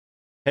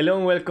Hello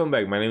and welcome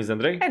back. My name is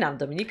Andrei. And I'm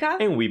Dominika.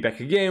 And we're back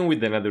again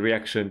with another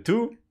reaction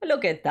to...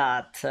 Look at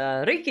that.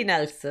 Ricky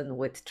Nelson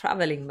with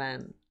Travelin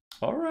Man.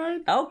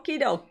 Alright.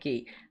 Okie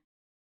dokie.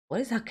 Where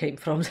does that came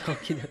from?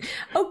 Okie dokie.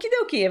 Okie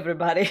dokie,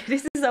 everybody.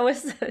 This is our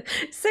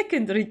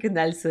second Ricky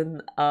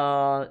Nelson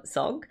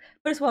song.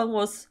 First one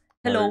was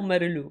Hello,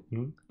 Mary Lou.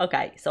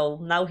 Okay, so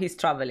now he's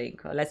traveling.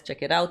 Let's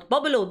check it out.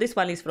 Bobby, this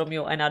one is from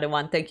you. Another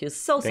one. Thank you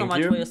so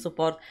much for your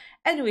support.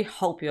 And we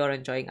hope you are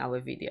enjoying our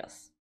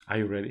videos. Are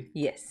you ready?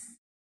 Yes.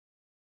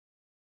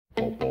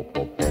 I'm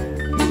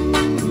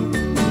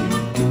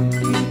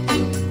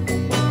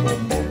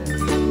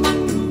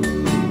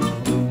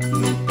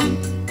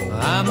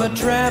a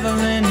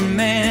traveling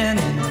man,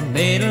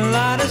 made a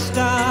lot of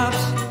stops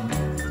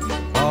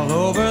all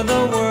over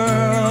the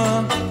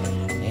world,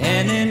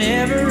 and in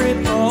every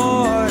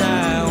port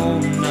I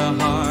own the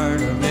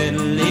heart of at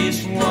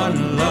least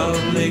one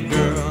lovely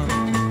girl.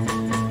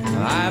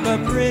 I've a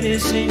pretty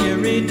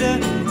senorita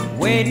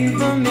waiting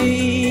for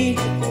me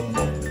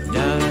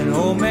down in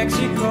old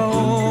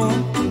Mexico,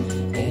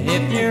 and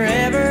if you're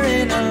ever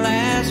in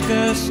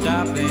Alaska,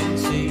 stop and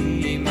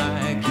see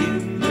my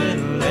cute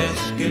little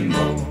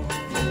Eskimo.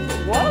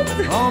 What?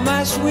 Oh,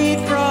 my sweet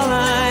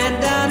Fraulein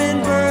down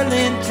in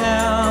Berlin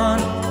town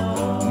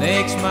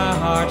makes my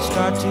heart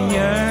start to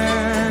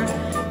yearn,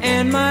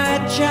 and my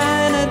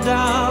China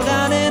doll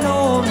down in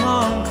old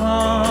Hong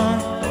Kong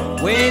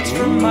waits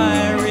for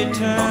my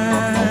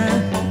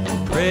return.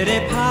 Pretty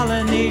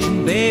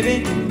Polynesian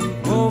baby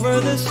over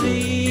the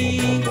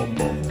sea,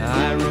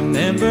 I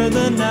remember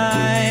the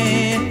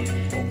night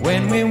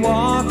when we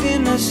walked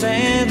in the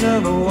sands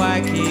of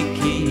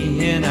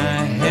Waikiki, and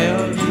I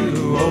held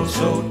you oh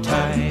so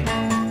tight.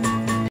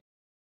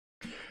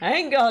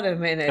 Hang on a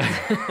minute.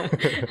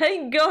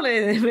 Hang on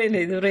a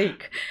minute,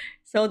 Rick.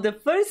 So the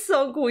first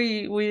song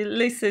we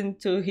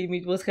listened to him,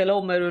 it was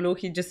Hello Marilu.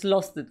 He just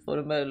lost it for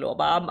Marilu,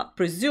 but I'm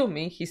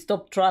presuming he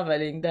stopped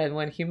traveling then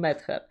when he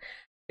met her,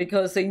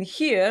 because in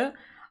here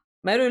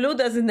Marilu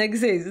doesn't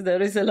exist.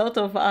 There is a lot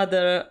of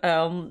other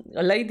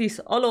ladies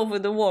all over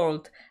the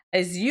world.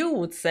 As you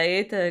would say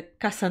it, a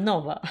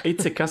Casanova.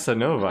 It's a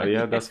Casanova,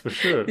 yeah, that's for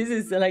sure. This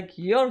is like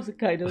your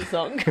kind of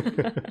song.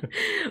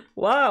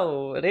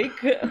 Wow, Rick,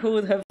 who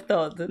would have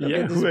thought?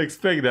 Yeah, who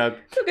expect that?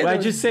 Well, I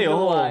just say,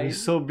 oh,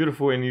 he's so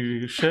beautiful, and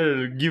you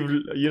give,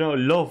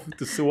 love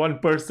to one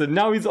person.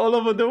 Now it's all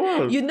over the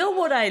world. You know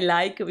what I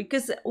like?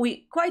 Because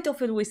we quite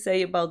often we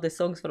say about the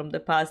songs from the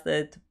past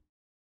that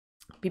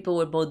people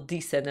were more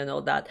decent and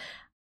all that.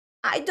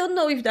 I don't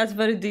know if that's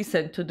very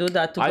decent to do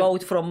that, to go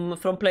from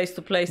place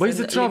to place. But he's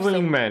a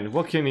traveling man.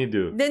 What can he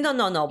do?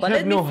 No. But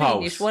let me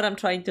finish what I'm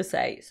trying to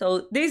say.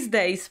 So these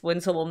days,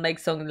 when someone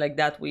makes something like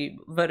that, we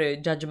very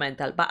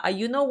judgmental. But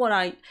you know what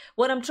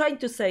I'm trying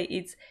to say?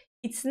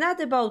 It's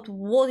not about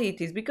what it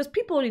is, because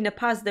people in the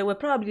past, they were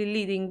probably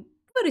leading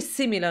very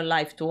similar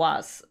life to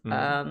us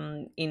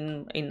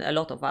in a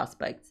lot of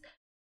aspects.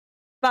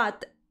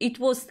 But it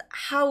was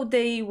how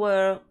they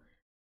were.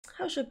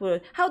 How should I put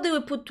it? How they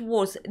were put to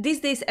words. These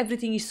days,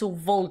 everything is so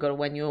vulgar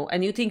you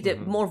think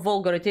that more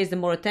vulgar it is, the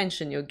more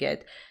attention you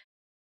get.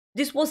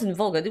 This wasn't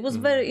vulgar. It was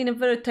very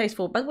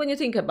tasteful. But when you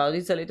think about it,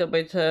 it's a little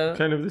bit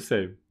kind of the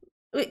same.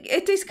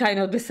 It is kind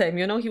of the same,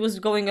 you know. He was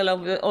going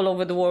all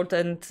over the world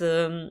and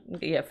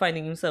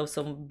finding himself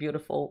some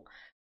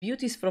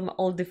beauties from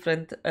all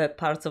different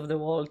parts of the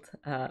world.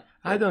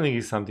 I don't think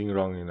there's something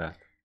wrong in that.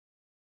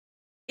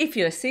 If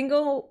you're a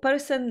single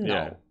person, no.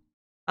 Yeah.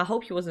 I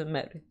hope he wasn't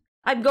married.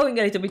 I'm going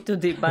a little bit too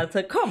deep, but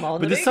come on.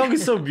 But the song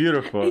is so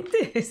beautiful. It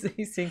is.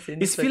 He sings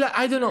in it's feel like,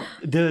 I don't know,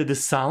 the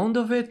sound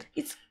of it.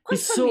 It's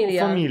quite familiar.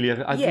 So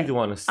familiar. I really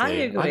want to say. I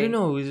agree. I don't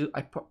know.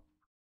 I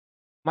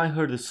might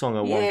heard the song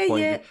at one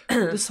point. Yeah.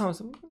 The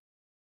sounds.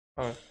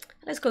 Right.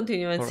 Let's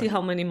continue and see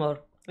how many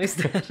more is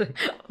there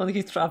on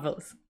his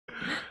travels.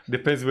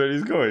 Depends where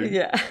he's going.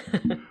 Yeah.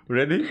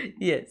 Ready?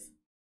 Yes.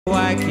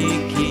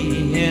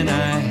 Waikiki, and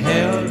I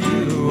held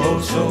you oh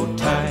so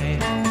tight.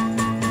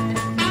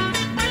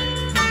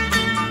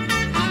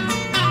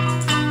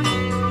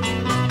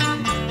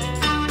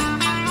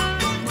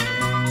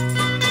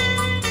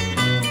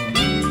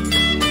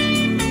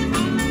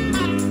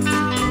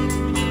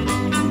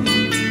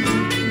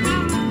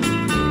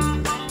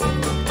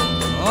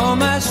 Oh,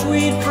 my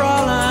sweet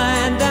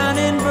Fraulein down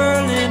in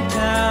Berlin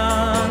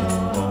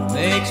town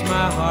makes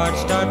my heart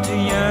start to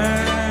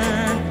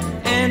yearn,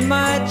 and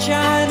my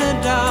China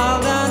doll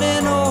down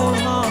in old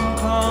Hong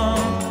Kong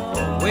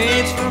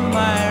waits for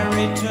my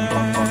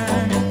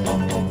return.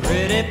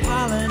 Pretty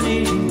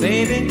Polynesian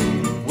baby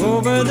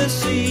over the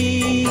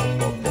sea,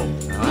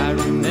 I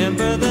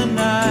remember the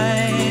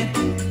night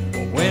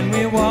when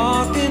we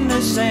walked in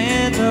the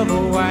sands of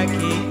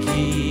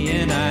Waikiki,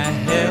 and I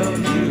held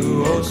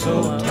you oh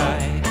so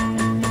tight.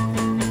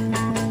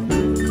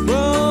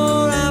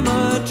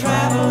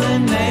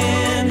 Traveling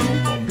man,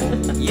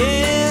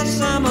 yes,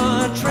 I'm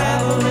a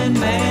traveling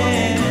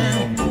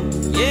man.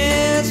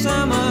 Yes,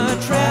 I'm a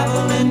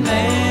traveling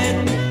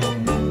man.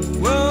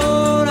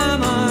 Whoa,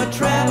 I'm a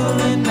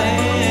traveling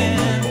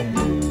man.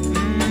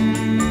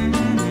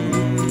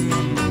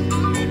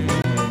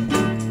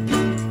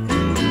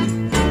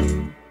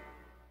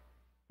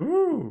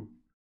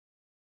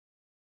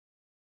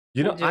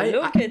 You know,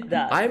 look at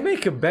that. I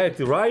make a bet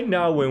right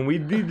now when we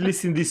did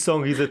listen this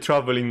song, he's a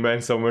traveling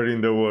man somewhere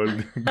in the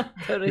world.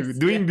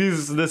 Doing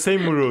the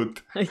same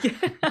route.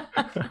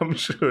 I'm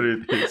sure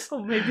it is.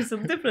 Or maybe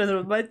some different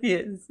route, but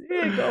yes.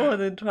 Yeah, go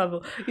on and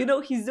travel. You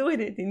know, he's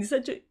doing it in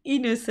such an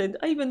innocent,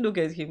 I even look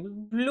at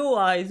him, blue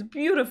eyes,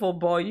 beautiful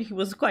boy. He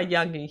was quite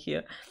young in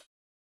here.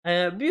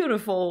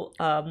 Beautiful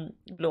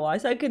blue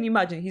eyes. I can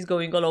imagine he's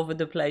going all over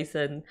the place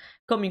and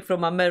coming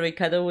from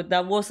America.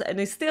 That was,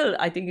 and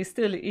I think it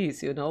still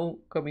is, you know,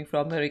 coming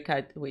from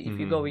America. If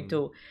you go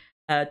into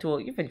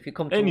even if you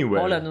come to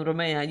Poland or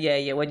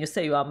Romania, when you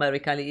say you're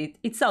American,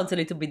 it sounds a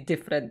little bit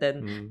different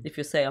than if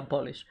you say I'm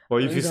Polish. Or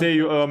if you say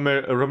you're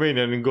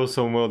Romanian and go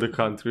some other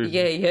country,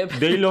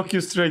 they lock you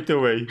straight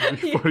away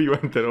before you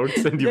enter or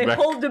send you back.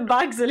 They hold the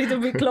bags a little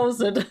bit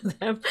closer to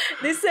them.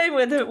 The same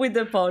with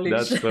the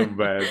Polish. That's so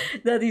bad.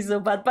 That is so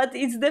bad. But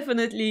it's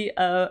definitely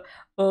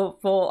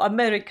for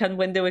American,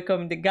 when they were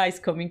coming, the guys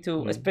coming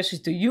to, especially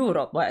to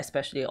Europe, well,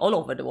 especially all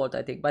over the world,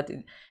 I think, but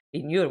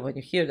in Europe, when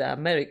you hear the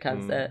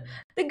Americans,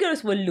 the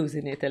girls were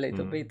losing it a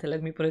little bit,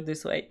 let me put it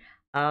this way.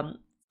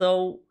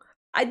 So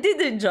I did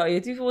enjoy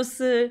it. It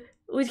was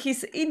with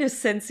his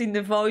innocence in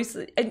the voice,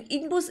 and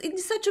it was in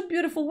such a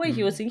beautiful way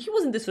he was singing. He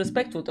wasn't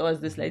disrespectful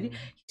towards this lady.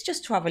 He's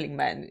just traveling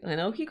man, you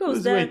know. He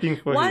goes there,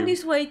 one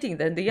is waiting,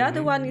 then the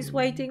other one is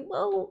waiting.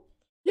 Well,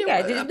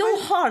 there's no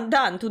harm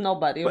done to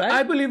nobody, right?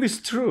 I believe it's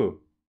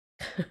true.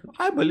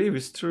 I believe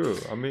it's true.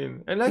 I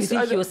mean, and you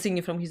think he was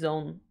singing from his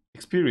own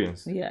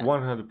experience? Yeah,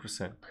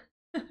 100%.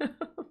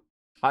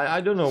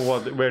 I don't know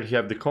where he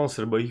had the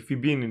concert, but if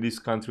you've been in this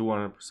country,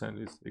 100%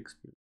 is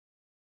experience.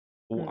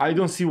 I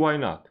don't see why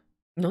not.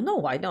 No,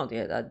 why not?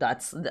 Yeah,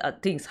 that's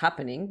things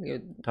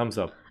happening. Thumbs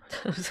up.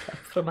 Thumbs up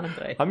from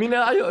Andre. I mean,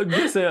 I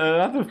guess a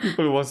lot of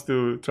people wants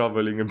to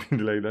traveling a bit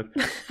like that.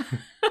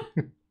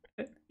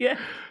 Yeah,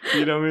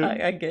 you know what I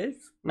mean? I guess.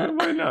 Well,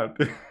 why not?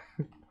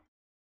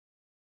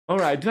 All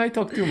right, did I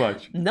talk too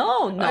much?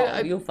 No,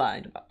 you're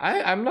fine.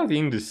 I'm not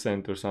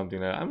indecent or something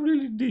like that. I'm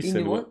really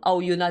decent.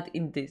 You're not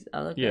indecent.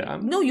 Okay. Yeah.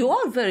 No, you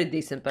are a very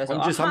decent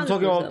person. I'm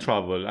talking about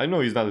travel. I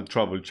know it's not a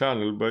travel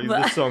channel, but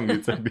the song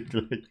it's a bit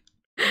like...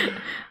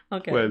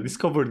 Okay. Well,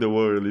 Discover the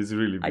World is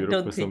really beautiful.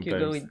 I don't think you're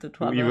going to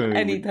travel even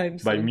anytime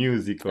soon. By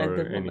music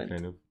or any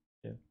kind of...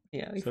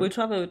 Yeah, if we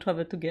travel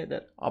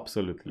together.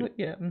 Absolutely.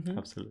 Yeah.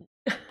 Absolutely.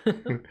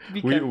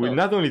 we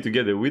not only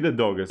together, with the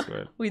dog as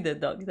well. With the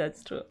dog,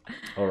 that's true.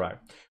 All right.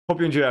 Hope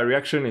you enjoy our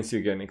reaction and see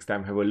you again next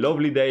time. Have a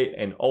lovely day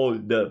and all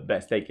the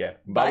best. Take care.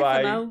 Bye-bye. Bye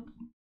for now.